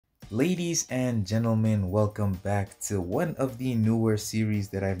Ladies and gentlemen, welcome back to one of the newer series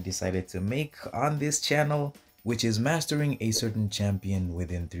that I've decided to make on this channel, which is mastering a certain champion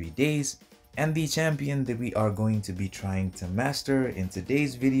within 3 days. And the champion that we are going to be trying to master in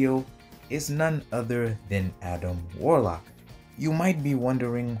today's video is none other than Adam Warlock. You might be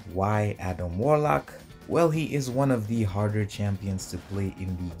wondering why Adam Warlock? Well, he is one of the harder champions to play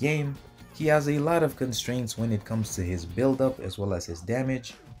in the game. He has a lot of constraints when it comes to his build-up as well as his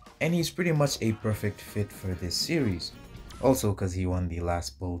damage. And he's pretty much a perfect fit for this series. Also because he won the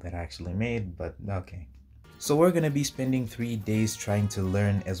last bull that I actually made, but okay. So we're gonna be spending 3 days trying to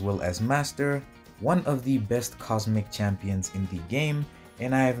learn as well as master one of the best cosmic champions in the game.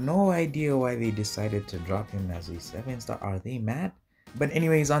 And I have no idea why they decided to drop him as a 7-star. Are they mad? But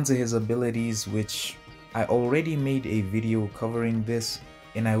anyways, onto his abilities, which I already made a video covering this.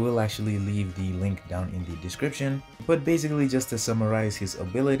 And I will actually leave the link down in the description. But basically, just to summarize his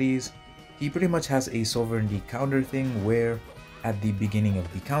abilities, he pretty much has a sovereignty counter thing where at the beginning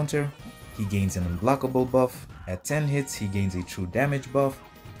of the counter, he gains an unblockable buff. At 10 hits, he gains a true damage buff.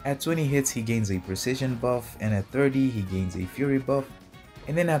 At 20 hits, he gains a precision buff. And at 30, he gains a fury buff.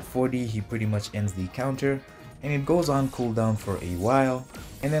 And then at 40, he pretty much ends the counter. And it goes on cooldown for a while.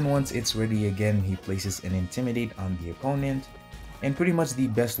 And then once it's ready again, he places an intimidate on the opponent. And pretty much the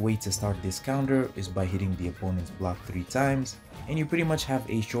best way to start this counter is by hitting the opponent's block 3 times, and you pretty much have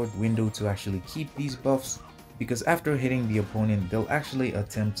a short window to actually keep these buffs, because after hitting the opponent they'll actually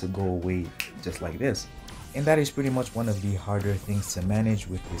attempt to go away just like this. And that is pretty much one of the harder things to manage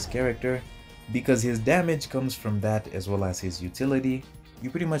with this character, because his damage comes from that as well as his utility.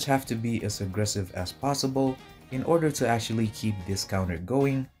 You pretty much have to be as aggressive as possible in order to actually keep this counter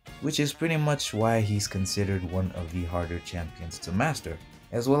going, which is pretty much why he's considered one of the harder champions to master,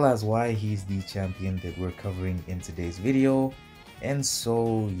 as well as why he's the champion that we're covering in today's video. And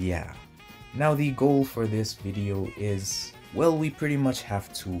so yeah, now the goal for this video is, well, we pretty much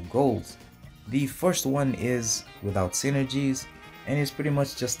have 2 goals. The first one is without synergies, and it's pretty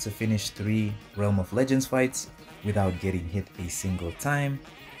much just to finish 3 Realm of Legends fights without getting hit a single time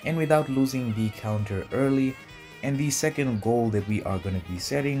and without losing the counter early. And the second goal that we are going to be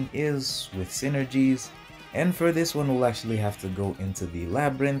setting is with synergies, and for this one we'll actually have to go into the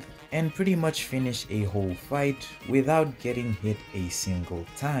labyrinth and pretty much finish a whole fight without getting hit a single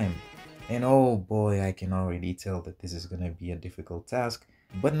time. And oh boy, I can already tell that this is going to be a difficult task,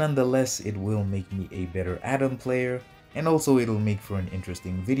 but nonetheless it will make me a better Adam player, and also it'll make for an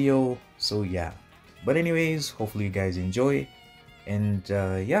interesting video. So yeah, but anyways, hopefully you guys enjoy, and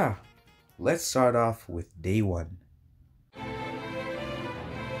yeah, let's start off with day 1.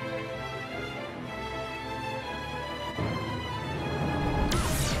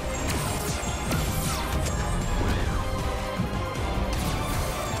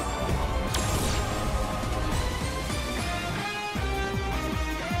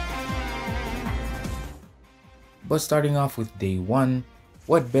 But starting off with day 1,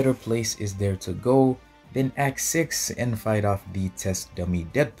 what better place is there to go than Act 6 and fight off the test dummy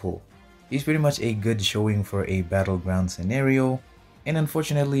Deadpool. He's pretty much a good showing for a battleground scenario, and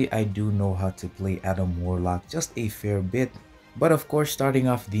unfortunately I do know how to play Adam Warlock just a fair bit. But of course, starting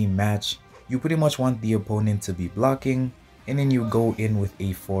off the match, you pretty much want the opponent to be blocking, and then you go in with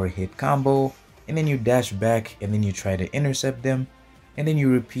a 4-hit combo, and then you dash back and then you try to intercept them, and then you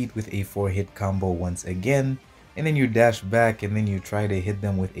repeat with a 4-hit combo once again, and then you dash back and then you try to hit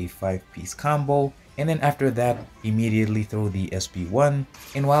them with a 5-piece combo. And then after that, immediately throw the SP1,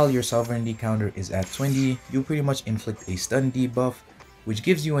 and while your sovereignty counter is at 20, you pretty much inflict a stun debuff, which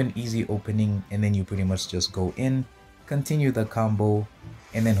gives you an easy opening, and then you pretty much just go in, continue the combo,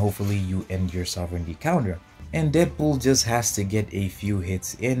 and then hopefully you end your sovereignty counter. And Deadpool just has to get a few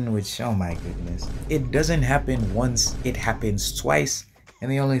hits in, which, oh my goodness, it doesn't happen once, it happens twice,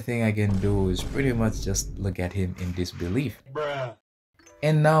 and the only thing I can do is pretty much just look at him in disbelief. Bruh.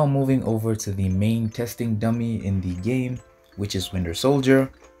 And now moving over to the main testing dummy in the game, which is Winter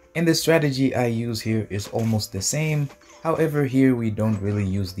Soldier. And the strategy I use here is almost the same. However, here we don't really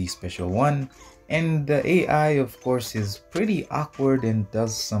use the special one. And the AI, of course, is pretty awkward and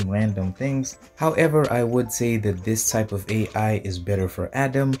does some random things. However, I would say that this type of AI is better for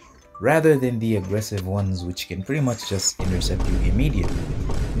Adam rather than the aggressive ones, which can pretty much just intercept you immediately.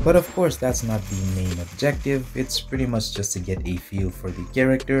 But of course, that's not the main objective. It's pretty much just to get a feel for the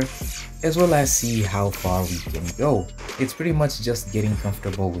character, as well as see how far we can go. It's pretty much just getting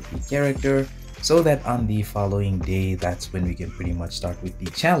comfortable with the character, so that on the following day, that's when we can pretty much start with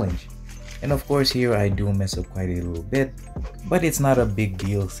the challenge. And of course, here I do mess up quite a little bit, but it's not a big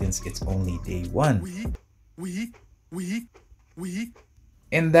deal since it's only day 1.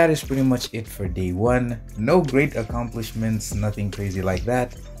 And that is pretty much it for day 1. No great accomplishments, nothing crazy like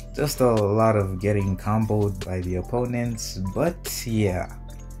that. Just a lot of getting comboed by the opponents, but yeah.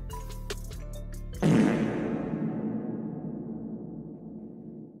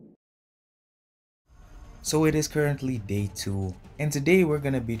 So it is currently day 2, and today we're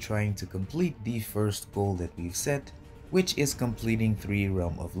gonna be trying to complete the first goal that we've set, which is completing 3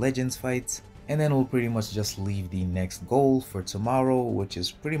 Realm of Legends fights, and then we'll pretty much just leave the next goal for tomorrow, which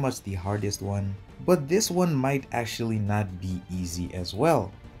is pretty much the hardest one. But this one might actually not be easy as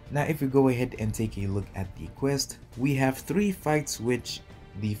well. Now if we go ahead and take a look at the quest, we have 3 fights, which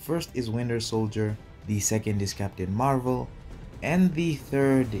the first is Winter Soldier, the second is Captain Marvel, and the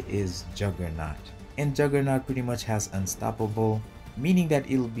third is Juggernaut. And Juggernaut pretty much has Unstoppable, meaning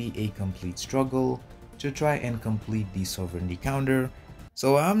that it'll be a complete struggle to try and complete the Sovereignty counter.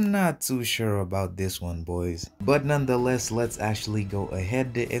 So I'm not too sure about this one, boys. But nonetheless, let's actually go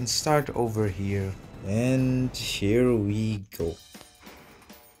ahead and start over here. And here we go.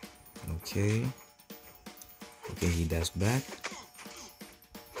 Okay. Okay, he dashed back.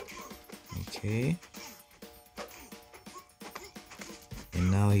 Okay. And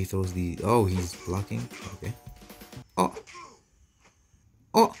now he throws the... Oh, he's blocking. Okay. Oh!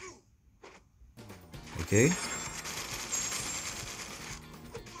 Oh! Okay. I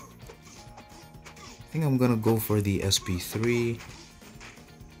think I'm gonna go for the SP3.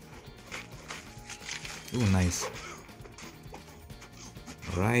 Ooh, nice.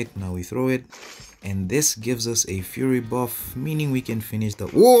 Alright, now we throw it. And this gives us a Fury buff, meaning we can finish the...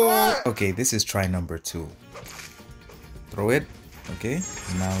 Whoa! Okay, this is try number 2. Throw it. Okay,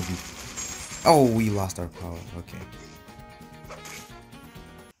 now the... Oh, we lost our power. Okay.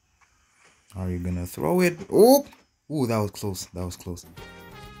 Are you gonna throw it? Oh! Ooh, that was close. That was close.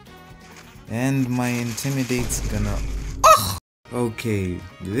 And my Intimidate's gonna... Oh! Okay,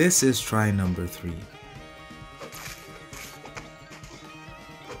 this is try number 3.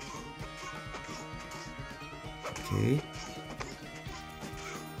 Okay.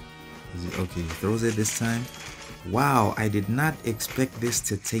 Okay, he throws it this time. Wow, I did not expect this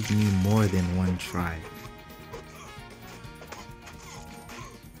to take me more than 1 try.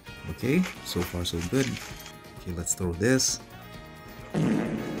 Okay, so far so good. Okay, let's throw this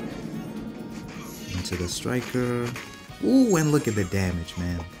into the striker. Ooh, and look at the damage,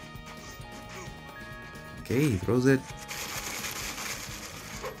 man. Okay, he throws it.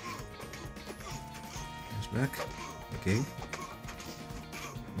 Back. Okay.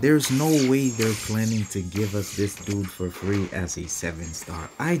 There's no way they're planning to give us this dude for free as a 7-star.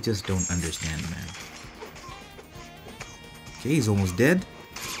 I just don't understand, man. Okay, he's almost dead.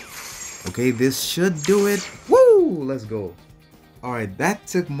 Okay, this should do it. Woo! Let's go. Alright, that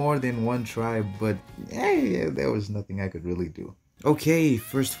took more than 1 try, but yeah, there was nothing I could really do. Okay,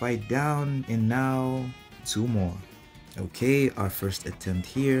 first fight down, and now 2 more. Okay, our first attempt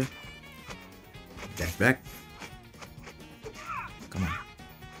here. Dash back. Come on.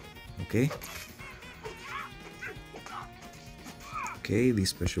 Okay. Okay, the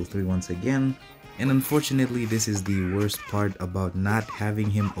special 3 once again. And unfortunately, this is the worst part about not having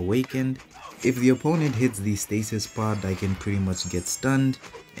him awakened. If the opponent hits the stasis pod, I can pretty much get stunned,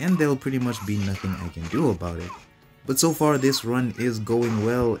 and there'll pretty much be nothing I can do about it. But so far, this run is going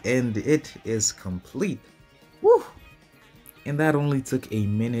well, and it is complete. Woo! And that only took a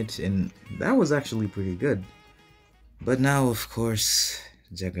minute, and that was actually pretty good. But now, of course,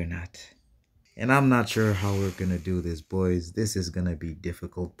 Juggernaut. And I'm not sure how we're gonna do this, boys. This is gonna be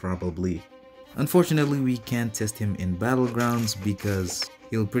difficult, probably. Unfortunately, we can't test him in Battlegrounds because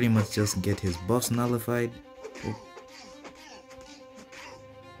he'll pretty much just get his buffs nullified. Oh.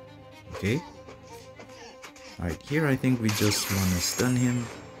 Okay. Alright, here I think we just wanna stun him.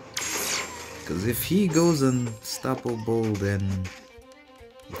 Because if he goes unstoppable, then...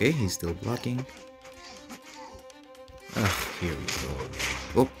 Okay, he's still blocking. Ah, here we go.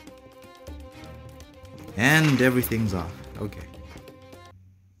 Oh. And everything's off. Okay.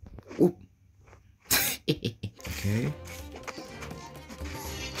 Oh. Okay.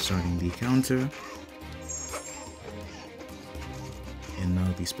 Starting the counter. And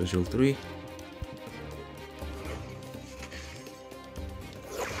now the special 3.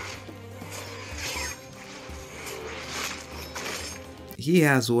 He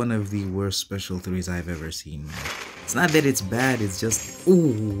has one of the worst special 3s I've ever seen, man. It's not that it's bad, it's just...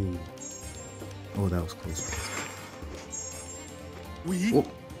 Ooh. Oh, that was close. Oh.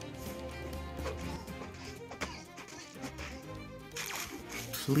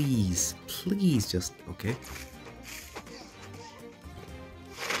 Please, please just... Okay.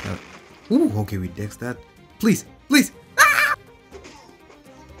 Ooh, okay, we dex that. Please, please! Ah!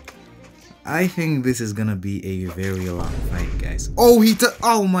 I think this is gonna be a very long fight, guys.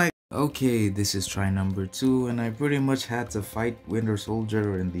 Oh my. Okay, this is try number 2, and I pretty much had to fight Winter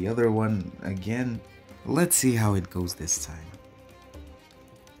Soldier and the other one again. Let's see how it goes this time.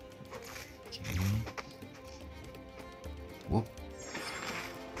 Okay. Whoop.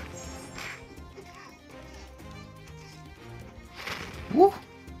 Woo!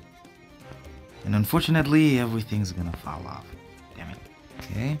 And unfortunately, everything's gonna fall off. Damn it.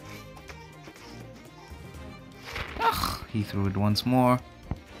 Okay. Ugh, he threw it once more.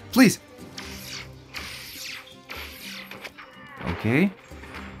 Please! Okay.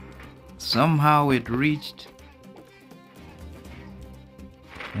 Somehow it reached.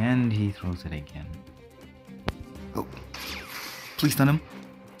 And he throws it again. Oh. Please stun him.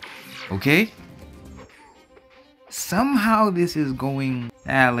 Okay. Somehow this is going...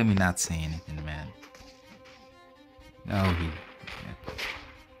 let me not say anything, man. Oh,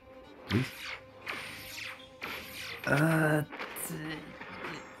 Please.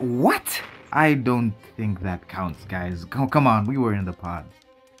 What? I don't think that counts, guys. Come on, we were in the pod.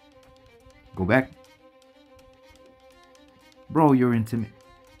 Go back. Bro, you're intimate.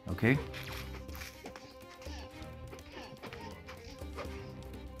 Okay.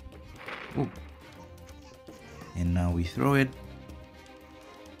 Ooh. And now we throw it.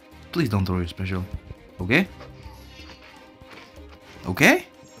 Please don't throw your special. Okay? Okay?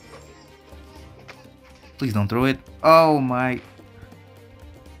 Please don't throw it. Oh my.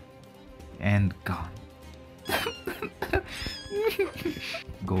 And gone.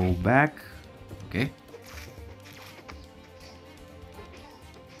 Go back. Okay.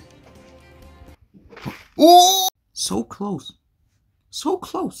 Oh! So close. So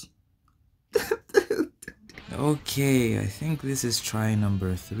close. Okay, I think this is try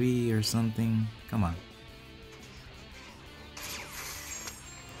number 3 or something. Come on.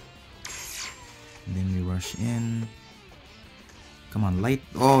 And then we rush in. Come on, light.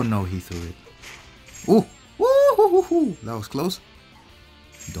 Oh no, he threw it. Ooh! Woo! That was close.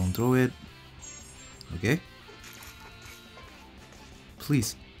 Don't throw it. Okay.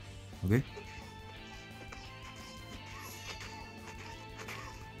 Please. Okay.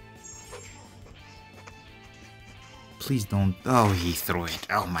 Please don't. Oh, he threw it.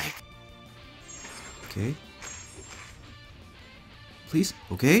 Oh my. Okay. Please.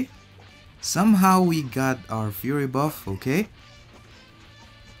 Okay. Somehow we got our Fury buff. Okay.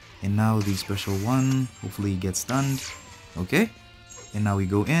 And now the special one. Hopefully he gets stunned. Okay. And now we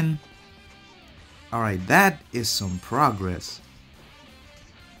go in. Alright, that is some progress.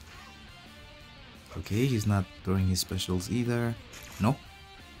 Okay, he's not throwing his specials either. No.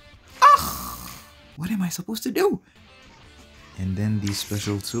 Ah! What am I supposed to do? And then the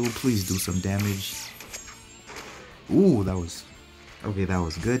special 2, please do some damage. Ooh, that was... Okay, that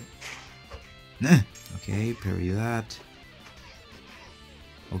was good. Okay, parry that.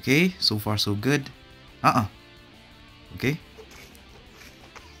 Okay, so far so good. Okay.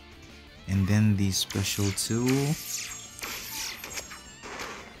 And then the special 2.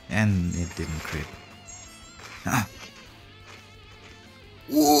 And it didn't crit.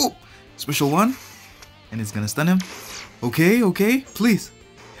 Ooh! Special 1. And it's gonna stun him. Okay, okay, please.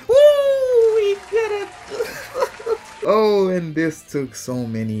 Woo! We did it! Oh, and this took so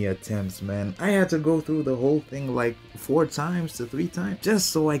many attempts, man. I had to go through the whole thing like 4 times to 3 times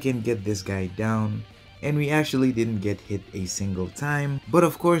just so I can get this guy down. And we actually didn't get hit a single time. But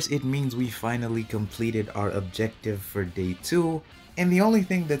of course, it means we finally completed our objective for day 2. And the only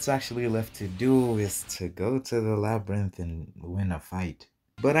thing that's actually left to do is to go to the labyrinth and win a fight.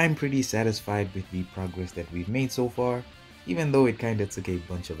 But I'm pretty satisfied with the progress that we've made so far, even though it kinda took a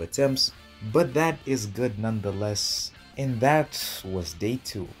bunch of attempts. But that is good nonetheless, and that was day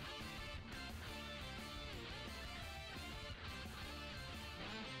 2.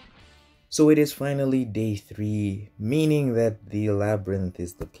 So it is finally day 3, meaning that the labyrinth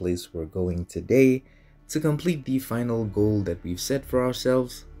is the place we're going today to complete the final goal that we've set for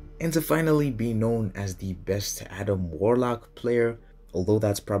ourselves, and to finally be known as the best Adam Warlock player, although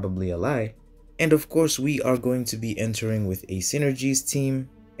that's probably a lie. And of course, we are going to be entering with a synergies team,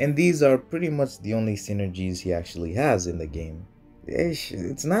 and these are pretty much the only synergies he actually has in the game.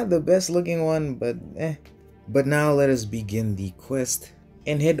 It's not the best looking one, but eh. But now let us begin the quest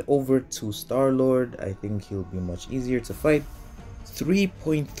and head over to Star-Lord. I think he'll be much easier to fight.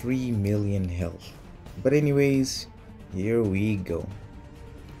 3.3 million health. But anyways, here we go.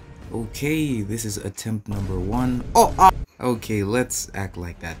 Okay, this is attempt number 1. Oh! Okay, let's act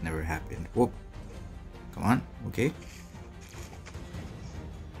like that never happened. Whoop. Come on, okay.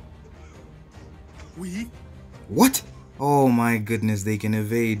 What? Oh my goodness, they can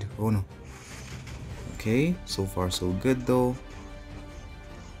evade. Oh no. Okay, so far so good though.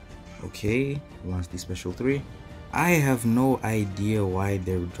 Okay, launch the special 3. I have no idea why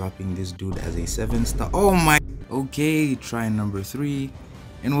they're dropping this dude as a 7-star. Oh my. Okay, try number 3.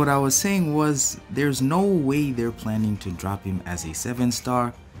 And what I was saying was, there's no way they're planning to drop him as a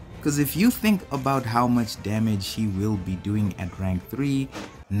 7-star. Because if you think about how much damage he will be doing at rank 3,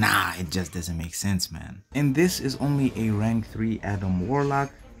 nah, it just doesn't make sense, man. And this is only a rank 3 Adam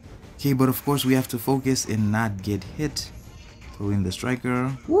Warlock. Okay, but of course we have to focus and not get hit. Throw in the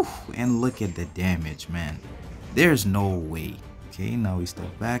striker. Woo, and look at the damage, man. There's no way. Okay, now we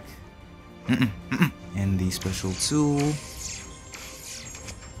step back. And the special 2.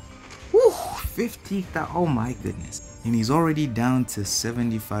 Woo, 50,000. Oh my goodness. And he's already down to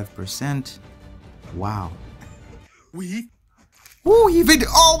 75%. Wow. Woo, he fit.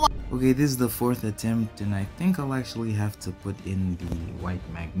 Oh my. Okay, this is the 4th attempt, and I think I'll actually have to put in the white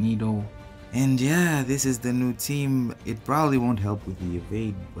Magneto. And yeah, this is the new team. It probably won't help with the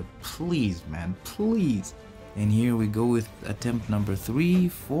evade, but please, man, please. And here we go with attempt number 3,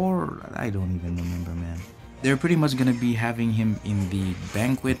 4, I don't even remember, man. They're pretty much gonna be having him in the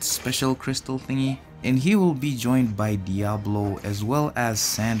banquet special crystal thingy. And he will be joined by Diablo as well as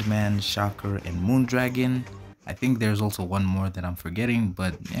Sandman, Shocker, and Moondragon. I think there's also one more that I'm forgetting,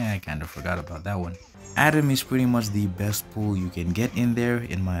 but yeah, I kind of forgot about that one. Adam is pretty much the best pull you can get in there,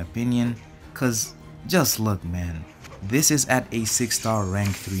 in my opinion. Cause just look, man, this is at a 6-star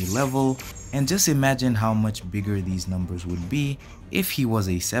rank 3 level, and just imagine how much bigger these numbers would be if he was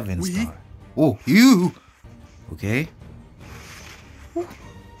a 7-star. Oh, you! Okay.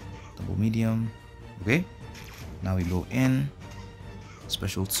 Double medium. Okay. Now we go in.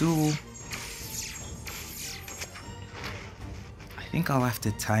 Special 2. I think I'll have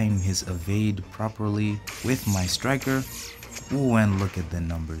to time his evade properly with my striker. Ooh, and look at the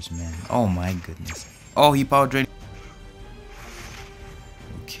numbers, man. Oh my goodness. Oh, he power drained.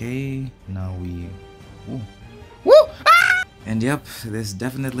 Okay, now we. Ooh. Woo! Ah! And yep, this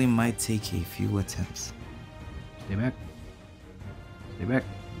definitely might take a few attempts. Stay back. Stay back.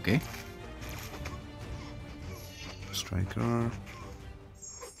 Okay. Striker.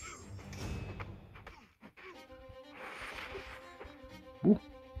 Ooh.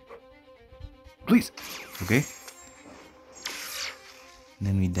 Please. Okay.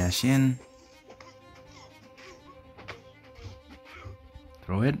 Then we dash in.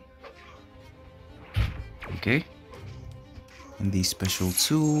 Throw it. Okay. And the special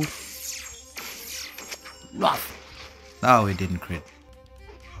 2. Rough. Oh, it didn't crit.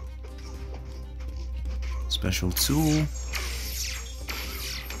 Special 2.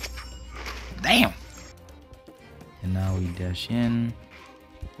 Damn. And now we dash in.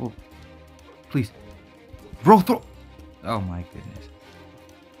 Oh, please. Bro, throw. Oh my goodness.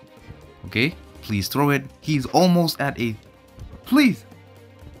 Okay, please throw it. He's almost at a. Please.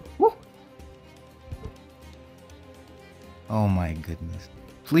 Woo. Oh my goodness.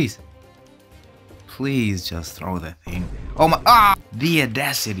 Please. Please just throw that thing. Oh my. Ah! The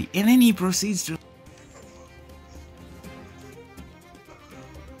audacity. And then he proceeds to.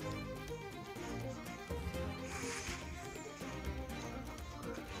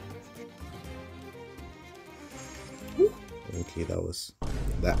 Okay, that was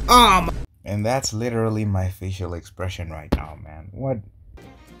that. And that's literally my facial expression right now, man. What?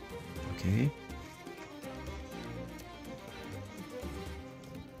 Okay.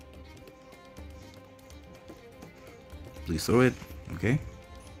 Please throw it. Okay.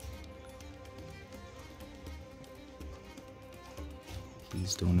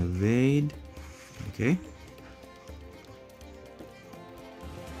 Please don't evade. Okay.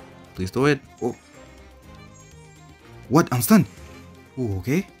 Please throw it. Oh. What? I'm stunned. Oh,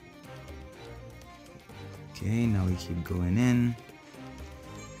 okay. Okay, now we keep going in.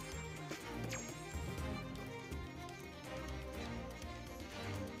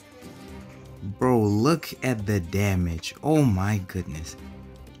 Bro, look at the damage. Oh my goodness.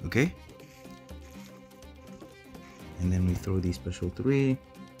 Okay. And then we throw the special 3.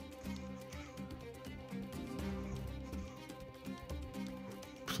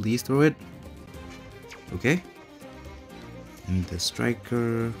 Please throw it. Okay. And the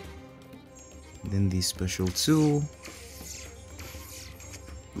striker. Then the special 2.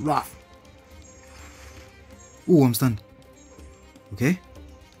 Rough. Ooh, I'm stunned. Okay.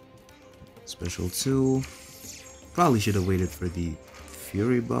 Special 2. Probably should have waited for the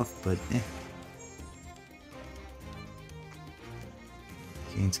fury buff, but eh.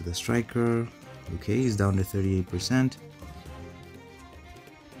 Okay, into the striker. Okay, he's down to 38%.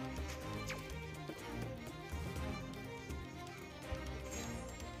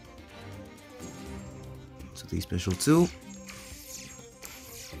 So the special 2.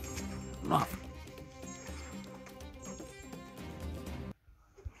 Love.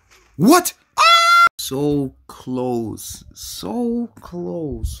 What? So close. So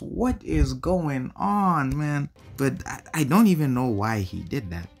close. What is going on, man? But I don't even know why he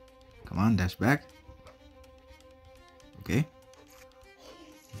did that. Come on, dash back. Okay.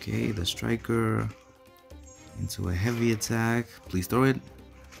 Okay, the striker into a heavy attack. Please throw it.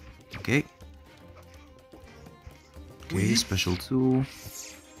 Okay. Okay, special 2.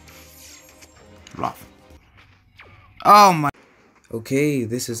 Rough. Oh my. Okay,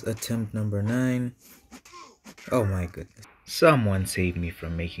 this is attempt number 9. Oh my goodness. Someone save me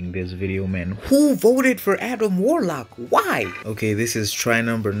from making this video, man. Who voted for Adam Warlock? Why? Okay, this is try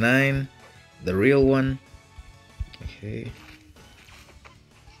number 9. The real one. Okay.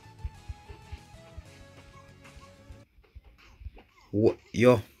 What?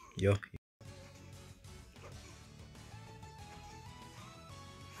 Yo.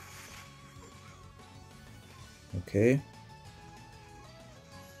 Okay.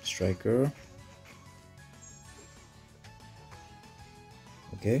 Striker.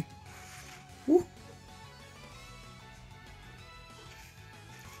 Okay. Woo.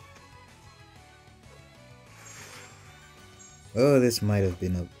 Oh, this might have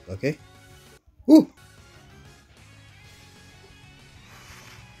been a okay. Woo.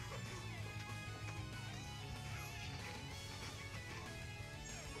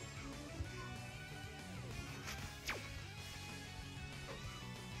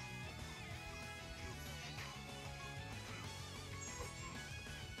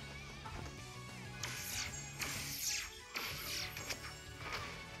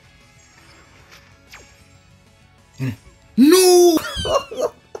 No!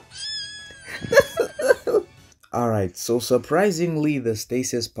 Alright, so surprisingly, the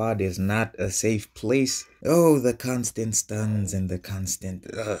stasis pod is not a safe place. Oh, the constant stuns and the constant...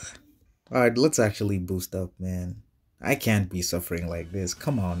 Ugh. Alright, let's actually boost up, man. I can't be suffering like this.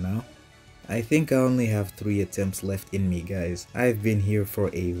 Come on now. I think I only have 3 attempts left in me, guys. I've been here for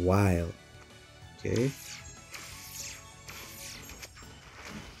a while. Okay.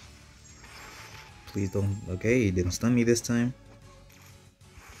 Please don't... Okay, he didn't stun me this time.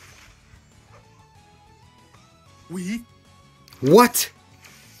 What?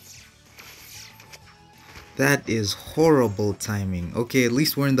 That is horrible timing. Okay, at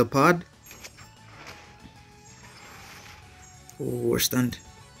least we're in the pod. Oh, we're stunned.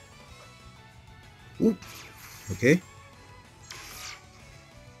 Ooh. Okay.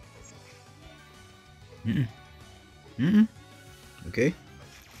 Okay.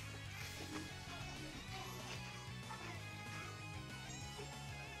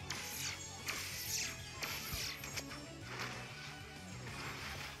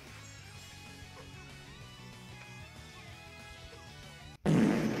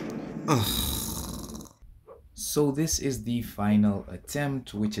 So this is the final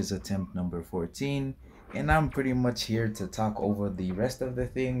attempt, which is attempt number 14, and I'm pretty much here to talk over the rest of the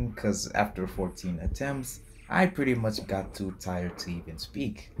thing, because after 14 attempts, I pretty much got too tired to even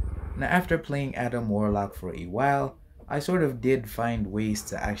speak. Now after playing Adam Warlock for a while, I sort of did find ways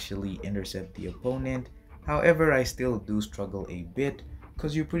to actually intercept the opponent. However, I still do struggle a bit,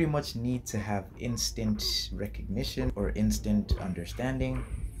 because you pretty much need to have instant recognition or instant understanding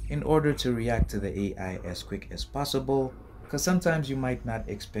in order to react to the AI as quick as possible, because sometimes you might not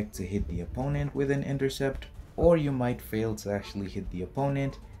expect to hit the opponent with an intercept, or you might fail to actually hit the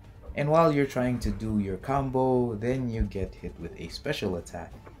opponent, and while you're trying to do your combo, then you get hit with a special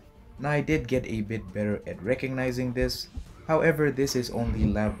attack. Now I did get a bit better at recognizing this, however this is only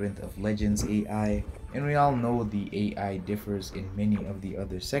Labyrinth of Legends AI, and we all know the AI differs in many of the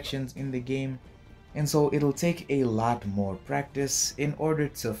other sections in the game, and so it'll take a lot more practice in order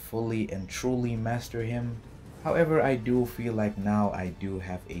to fully and truly master him. However, I do feel like now I do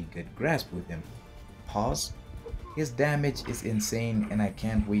have a good grasp with him. Pause. His damage is insane and I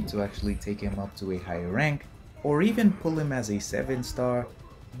can't wait to actually take him up to a higher rank or even pull him as a 7-star.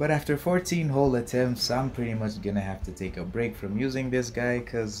 But after 14 whole attempts, I'm pretty much gonna have to take a break from using this guy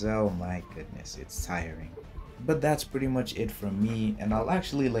cause oh my goodness, it's tiring. But that's pretty much it from me, and I'll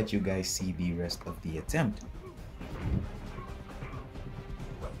actually let you guys see the rest of the attempt.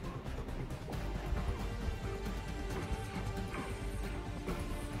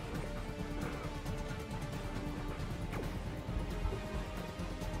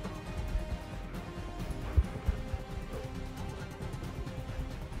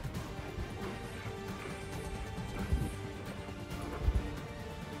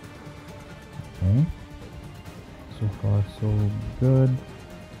 Okay. So far so good.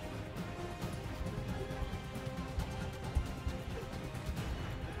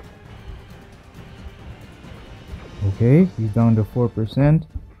 Okay, he's down to 4%.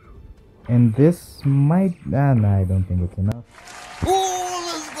 And this might... nah, I don't think it's enough. Oh,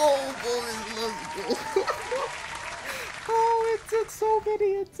 let's go, boys, let's go. Oh, it took so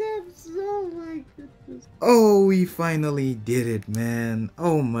many attempts. Oh my goodness. Oh, we finally did it, man.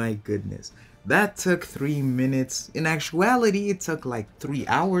 Oh my goodness. That took 3 minutes. In actuality, it took like 3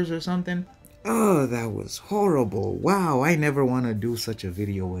 hours or something. Oh, that was horrible. Wow, I never want to do such a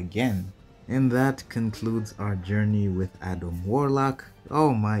video again. And that concludes our journey with Adam Warlock.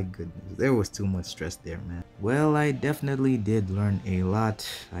 Oh my goodness, there was too much stress there, man. Well, I definitely did learn a lot.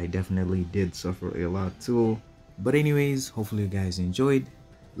 I definitely did suffer a lot too. But anyways, hopefully you guys enjoyed.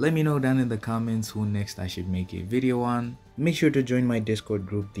 Let me know down in the comments who next I should make a video on. Make sure to join my Discord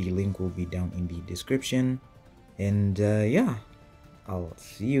group. The link will be down in the description. And yeah, I'll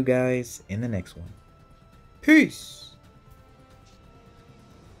see you guys in the next one. Peace!